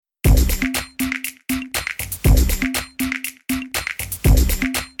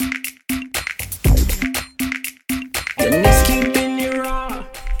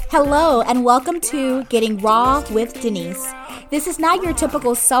Hello, and welcome to Getting Raw with Denise. This is not your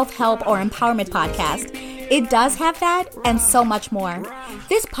typical self-help or empowerment podcast. It does have that and so much more.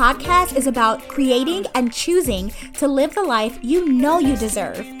 This podcast is about creating and choosing to live the life you know you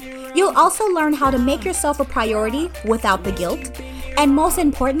deserve. You'll also learn how to make yourself a priority without the guilt. And most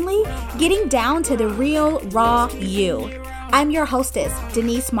importantly, getting down to the real, raw you. I'm your hostess,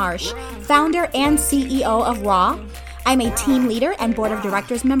 Denise Marsh, founder and CEO of Raw. I'm a team leader and board of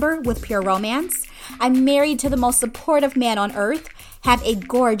directors member with Pure Romance. I'm married to the most supportive man on earth, have a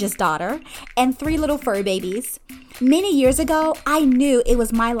gorgeous daughter, and 3 little fur babies. Many years ago, I knew it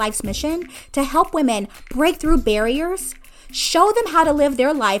was my life's mission to help women break through barriers, show them how to live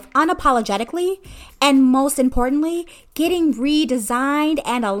their life unapologetically, and most importantly, getting redesigned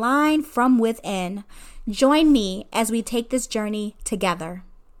and aligned from within. Join me as we take this journey together.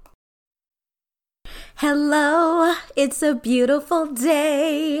 Hello, it's a beautiful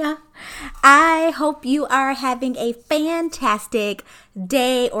day. I hope you are having a fantastic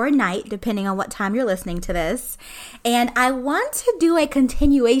day or night, depending on what time you're listening to this. And I want to do a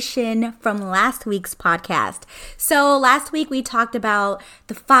continuation from last week's podcast. So last week we talked about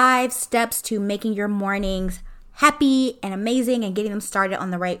the 5 steps to making your mornings happy and amazing and getting them started on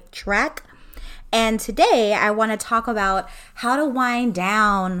the right track. And today I want to talk about how to wind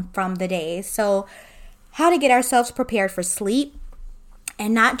down from the day. So how to get ourselves prepared for sleep,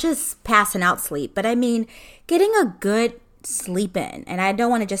 and not just passing out sleep, but I mean getting a good sleep in. And I don't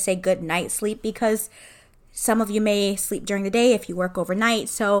want to just say good night sleep, because some of you may sleep during the day if you work overnight.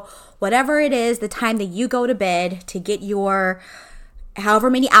 So whatever it is, the time that you go to bed to get your however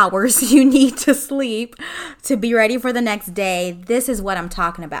many hours you need to sleep to be ready for the next day, this is what I'm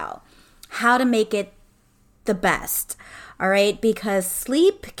talking about. How to make it the best. All right, because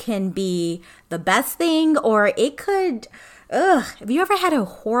sleep can be the best thing, or it could, have you ever had a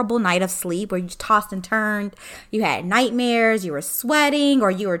horrible night of sleep where you tossed and turned, you had nightmares, you were sweating, or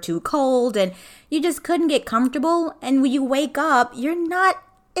you were too cold, and you just couldn't get comfortable, and when you wake up, you're not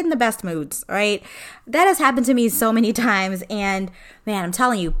in the best moods, right? That has happened to me so many times, and man, I'm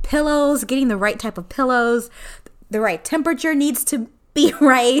telling you, pillows, getting the right type of pillows, the right temperature needs to be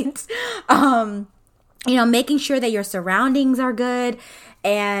right, making sure that your surroundings are good.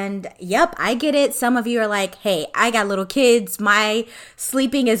 And yep, I get it. Some of you are like, hey, I got little kids. My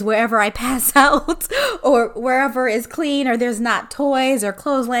sleeping is wherever I pass out or wherever is clean or there's not toys or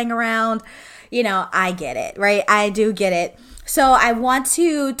clothes laying around. I get it, right? I do get it. So I want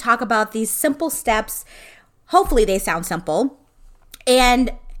to talk about these simple steps. Hopefully they sound simple.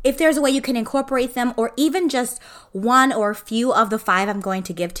 And if there's a way you can incorporate them, or even just one or a few of the 5 I'm going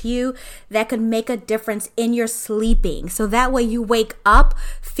to give to you, that could make a difference in your sleeping. So that way you wake up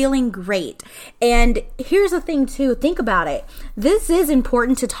feeling great. And here's the thing too, think about it. This is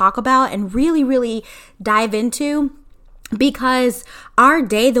important to talk about and really, really dive into, because our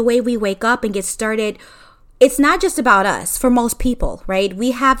day, the way we wake up and get started, it's not just about us for most people, right?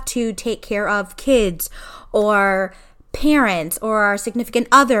 We have to take care of kids or parents or our significant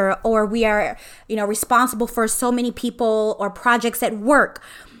other, or we are, responsible for so many people or projects at work.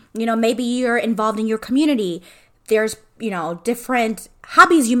 Maybe you're involved in your community. There's, different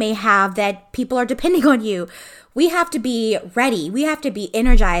hobbies you may have that people are depending on you. We have to be ready. We have to be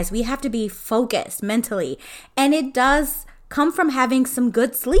energized. We have to be focused mentally. And it does come from having some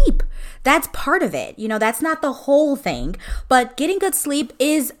good sleep. That's part of it. That's not the whole thing, but getting good sleep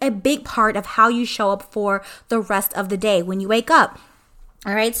is a big part of how you show up for the rest of the day when you wake up.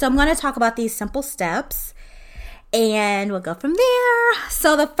 All right. So I'm going to talk about these simple steps and we'll go from there.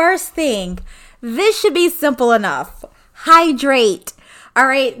 So the first thing, this should be simple enough. Hydrate. All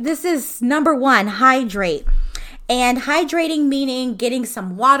right. This is number 1, hydrate. And hydrating meaning getting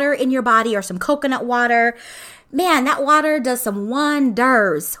some water in your body or some coconut water. Man, that water does some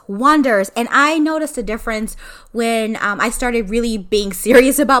wonders. And I noticed a difference when I started really being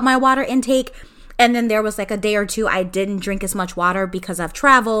serious about my water intake. And then there was like a day or 2 I didn't drink as much water because of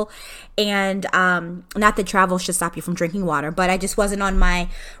travel. And not that travel should stop you from drinking water, but I just wasn't on my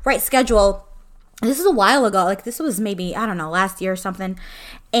right schedule. This is a while ago. Like this was maybe, I don't know, last year or something.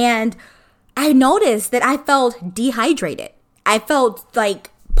 And I noticed that I felt dehydrated. I felt like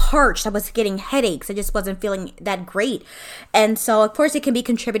parched. I was getting headaches. I just wasn't feeling that great. And so, of course, it can be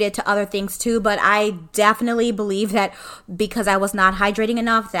contributed to other things too, but I definitely believe that because I was not hydrating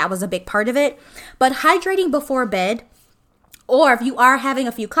enough, that was a big part of it. But hydrating before bed Or if you are having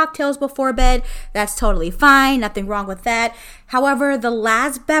a few cocktails before bed, that's totally fine. Nothing wrong with that. However, the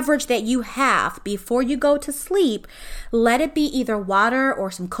last beverage that you have before you go to sleep, let it be either water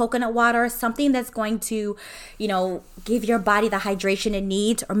or some coconut water, something that's going to, give your body the hydration it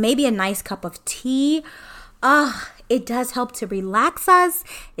needs, or maybe a nice cup of tea. It does help to relax us.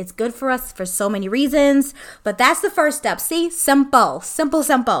 It's good for us for so many reasons. But that's the first step. See? Simple.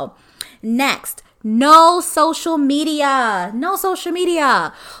 Next. No social media.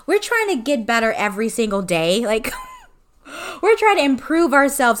 We're trying to get better every single day. We're trying to improve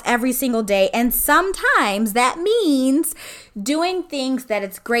ourselves every single day. And sometimes that means doing things that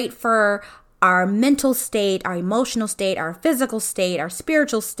it's great for our mental state, our emotional state, our physical state, our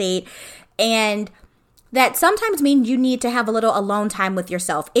spiritual state. And that sometimes means you need to have a little alone time with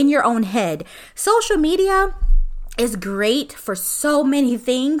yourself in your own head. Social media is great for so many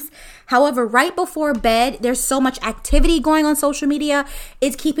things. However, right before bed, there's so much activity going on social media.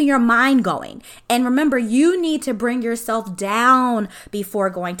 It's keeping your mind going. And remember, you need to bring yourself down before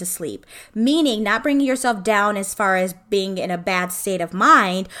going to sleep. Meaning not bringing yourself down as far as being in a bad state of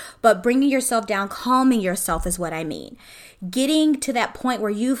mind, but bringing yourself down, calming yourself is what I mean. Getting to that point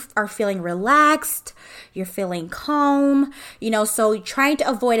where you are feeling relaxed, you're feeling calm, so trying to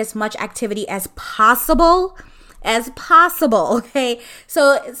avoid as much activity as possible, okay?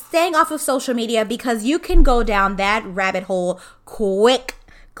 So staying off of social media, because you can go down that rabbit hole quick.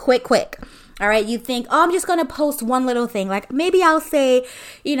 All right, you think, I'm just going to post one little thing. Like maybe I'll say,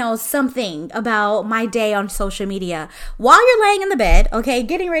 something about my day on social media while you're laying in the bed, okay,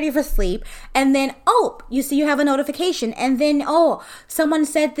 getting ready for sleep. And then, you see you have a notification. And then, someone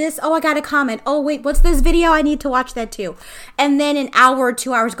said this. I got a comment. Oh, wait, what's this video? I need to watch that too. And then an hour or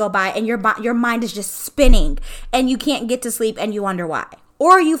 2 hours go by and your mind is just spinning and you can't get to sleep and you wonder why.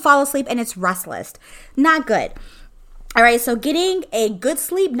 Or you fall asleep and it's restless. Not good. All right, so getting a good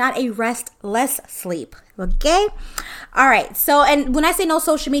sleep, not a restless sleep, okay? All right, so, and when I say no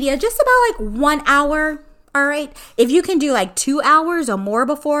social media, just about 1 hour, all right? If you can do 2 hours or more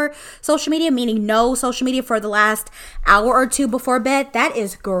before social media, meaning no social media for the last hour or two before bed, that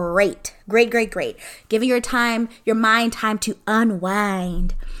is great. Great. Giving your mind time to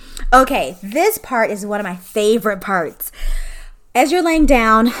unwind. Okay, this part is one of my favorite parts. As you're laying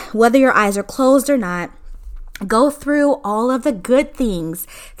down, whether your eyes are closed or not, go through all of the good things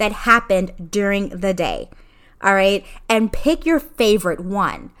that happened during the day, all right? And pick your favorite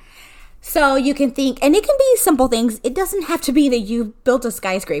one. So you can think, and it can be simple things. It doesn't have to be that you built a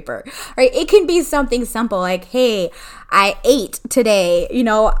skyscraper, right? It can be something simple like, hey, I ate today,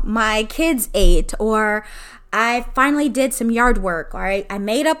 my kids ate, or I finally did some yard work, all right? I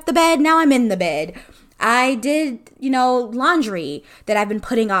made up the bed, now I'm in the bed. I did, laundry that I've been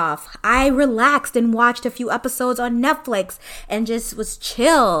putting off. I relaxed and watched a few episodes on Netflix and just was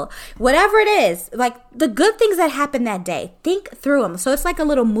chill. Whatever it is, the good things that happened that day, think through them. So it's like a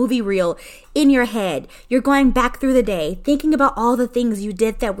little movie reel in your head. You're going back through the day, thinking about all the things you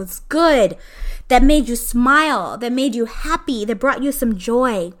did that was good, that made you smile, that made you happy, that brought you some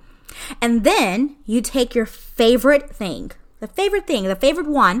joy. And then you take your favorite thing, the favorite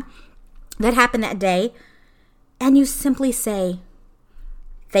one that happened that day, and you simply say,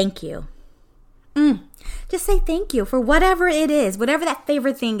 thank you. Just say thank you for whatever it is, whatever that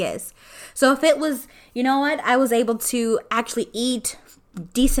favorite thing is. So if it was, I was able to actually eat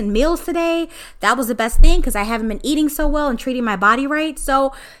decent meals today, that was the best thing because I haven't been eating so well and treating my body right.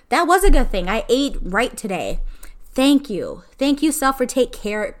 So that was a good thing. I ate right today. Thank you. Thank you, self, for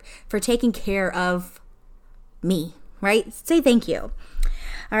taking care of me, right? Say thank you.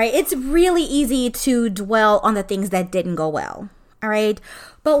 All right, it's really easy to dwell on the things that didn't go well. All right,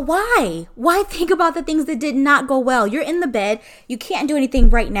 but why? Why think about the things that did not go well? You're in the bed. You can't do anything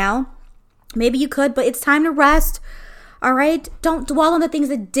right now. Maybe you could, but it's time to rest. All right, don't dwell on the things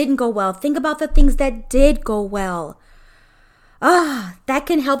that didn't go well. Think about the things that did go well. That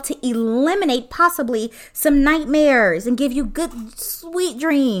can help to eliminate possibly some nightmares and give you good, sweet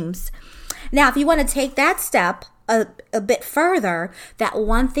dreams. Now, if you want to take that step a bit further, that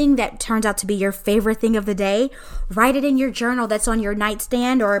one thing that turns out to be your favorite thing of the day, write it in your journal that's on your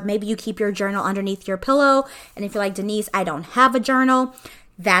nightstand, or maybe you keep your journal underneath your pillow. And if you're like, Denise, I don't have a journal,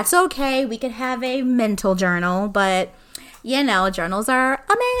 that's okay. We could have a mental journal, but journals are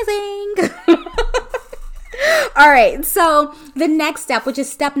amazing. All right, so the next step, which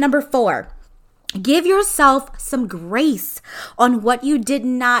is step number 4, give yourself some grace on what you did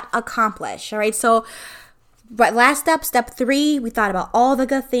not accomplish. All right, so last step 3, we thought about all the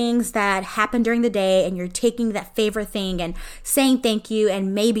good things that happened during the day, and you're taking that favorite thing and saying thank you,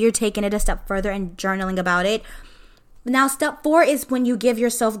 and maybe you're taking it a step further and journaling about it. Now, step 4 is when you give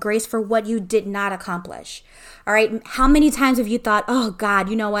yourself grace for what you did not accomplish. All right. How many times have you thought, oh God,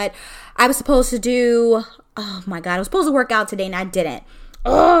 you know what? I was supposed to work out today and I didn't.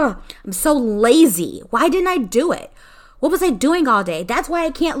 Ugh, I'm so lazy. Why didn't I do it? What was I doing all day? That's why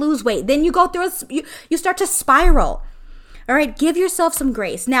I can't lose weight. Then you go through you start to spiral. All right. Give yourself some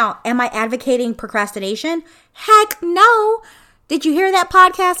grace. Now, am I advocating procrastination? Heck no. Did you hear that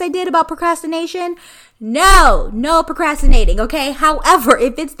podcast I did about procrastination? No procrastinating, okay? However,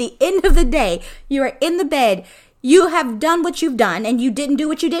 if it's the end of the day, you are in the bed, you have done what you've done, and you didn't do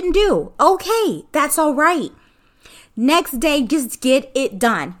what you didn't do. Okay, that's all right. Next day, just get it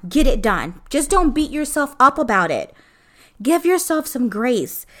done. Get it done. Just don't beat yourself up about it. Give yourself some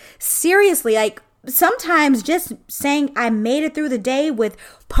grace. Seriously, like sometimes just saying I made it through the day with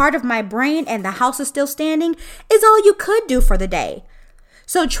part of my brain and the house is still standing is all you could do for the day.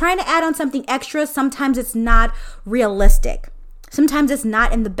 So trying to add on something extra, sometimes it's not realistic. Sometimes it's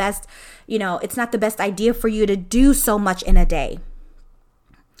not in the best, it's not the best idea for you to do so much in a day.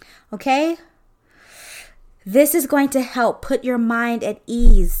 Okay? This is going to help put your mind at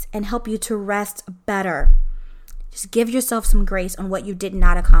ease and help you to rest better. Just give yourself some grace on what you did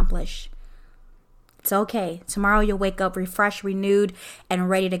not accomplish. It's okay. Tomorrow you'll wake up refreshed, renewed, and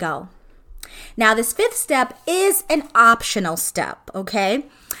ready to go. Now, this 5th step is an optional step, okay?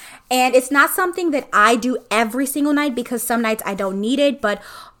 And it's not something that I do every single night because some nights I don't need it, but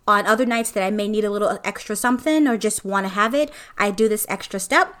on other nights that I may need a little extra something or just want to have it, I do this extra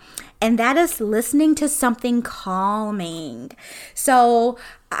step, and that is listening to something calming. So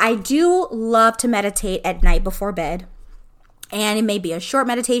I do love to meditate at night before bed. And it may be a short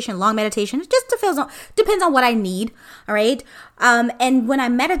meditation, long meditation. It just depends on what I need. All right. And when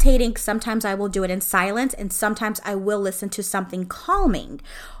I'm meditating, sometimes I will do it in silence and sometimes I will listen to something calming,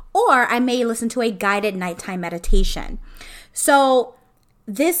 or I may listen to a guided nighttime meditation. So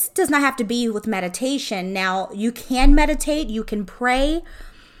this does not have to be with meditation. Now you can meditate, you can pray,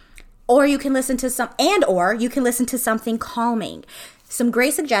 or you can listen to something calming. Some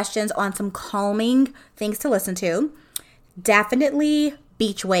great suggestions on some calming things to listen to. Definitely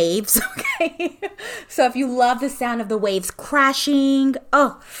beach waves, okay? So if you love the sound of the waves crashing,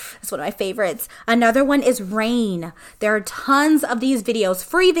 that's one of my favorites. Another one is rain. There are tons of these videos,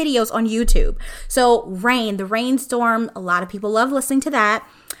 free videos on YouTube. So rain, the rainstorm, a lot of people love listening to that.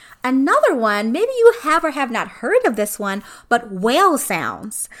 Another one, maybe you have or have not heard of this one, but whale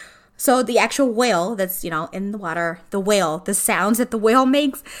sounds. So the actual whale that's, in the water, the sounds that the whale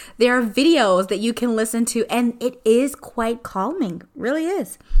makes, there are videos that you can listen to, and it is quite calming, really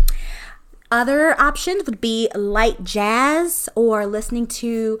is. Other options would be light jazz or listening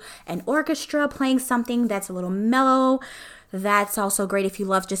to an orchestra playing something that's a little mellow. That's also great if you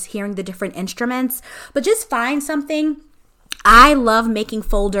love just hearing the different instruments, but just find something. I love making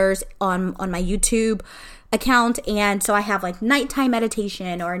folders on my YouTube account, and so I have like nighttime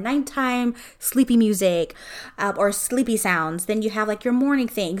meditation or nighttime sleepy music or sleepy sounds. Then you have like your morning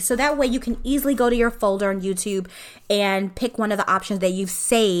things, so that way you can easily go to your folder on YouTube and pick one of the options that you've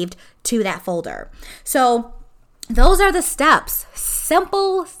saved to that folder. So those are the steps.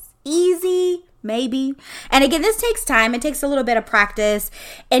 Simple, easy, maybe. And again, this takes time. It takes a little bit of practice,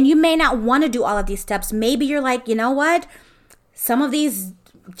 and you may not want to do all of these steps. Maybe you're like, you know what, some of these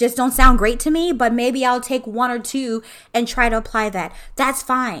just don't sound great to me, but maybe I'll take 1 or 2 and try to apply that. That's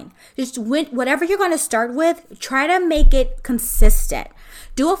fine. Just whatever you're going to start with, try to make it consistent.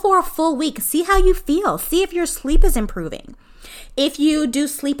 Do it for a full week. See how you feel. See if your sleep is improving. If you do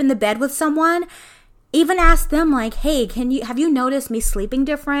sleep in the bed with someone, even ask them like, hey, have you noticed me sleeping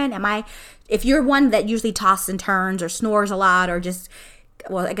different? If you're one that usually tosses and turns or snores a lot or just,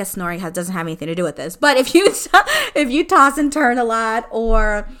 well, I guess snoring doesn't have anything to do with this. But if you toss and turn a lot,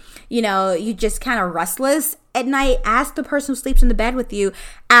 or you just kind of restless at night, ask the person who sleeps in the bed with you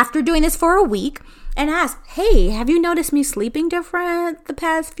after doing this for a week, and ask, hey, have you noticed me sleeping different the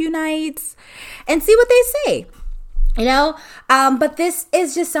past few nights? And see what they say. But this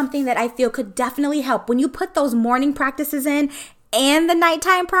is just something that I feel could definitely help when you put those morning practices in. And the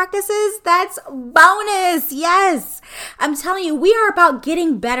nighttime practices, that's bonus. Yes. I'm telling you, we are about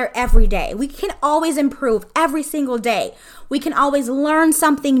getting better every day. We can always improve every single day. We can always learn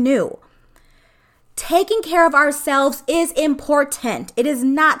something new. Taking care of ourselves is important. It is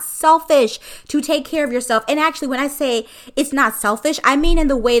not selfish to take care of yourself. And actually, when I say it's not selfish, I mean in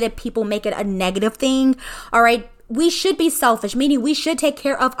the way that people make it a negative thing. All right. We should be selfish, meaning we should take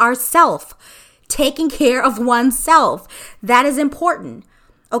care of ourselves. Taking care of oneself. That is important.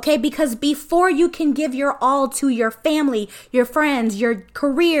 Okay, because before you can give your all to your family, your friends, your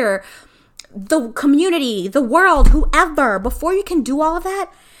career, the community, the world, whoever. Before you can do all of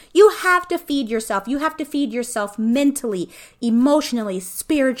that, you have to feed yourself. You have to feed yourself mentally, emotionally,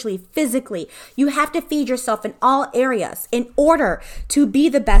 spiritually, physically. You have to feed yourself in all areas in order to be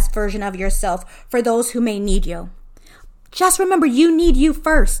the best version of yourself for those who may need you. Just remember, you need you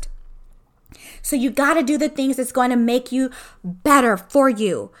first. So you got to do the things that's going to make you better for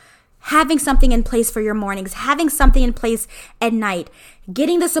you. Having something in place for your mornings, having something in place at night,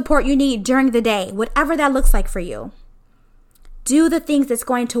 getting the support you need during the day, whatever that looks like for you. Do the things that's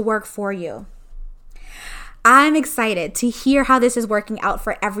going to work for you. I'm excited to hear how this is working out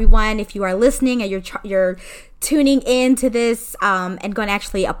for everyone. If you are listening and you're tuning into this and going to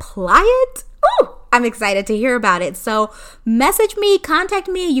actually apply it, I'm excited to hear about it. So message me, contact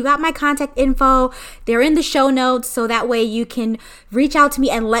me. You got my contact info. They're in the show notes. So that way you can reach out to me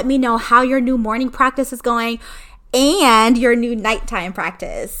and let me know how your new morning practice is going and your new nighttime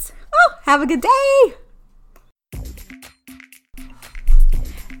practice. Have a good day.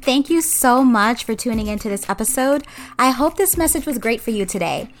 Thank you so much for tuning into this episode. I hope this message was great for you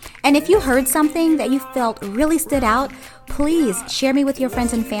today. And if you heard something that you felt really stood out, please share me with your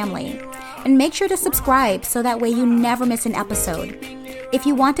friends and family. And make sure to subscribe so that way you never miss an episode. If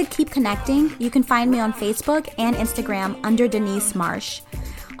you want to keep connecting, you can find me on Facebook and Instagram under Denise Marsh.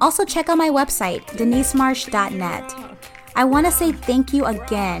 Also check out my website, denisemarsh.net. I want to say thank you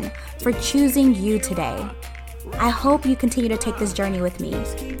again for choosing you today. I hope you continue to take this journey with me.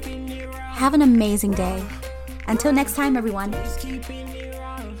 Have an amazing day. Until next time, everyone.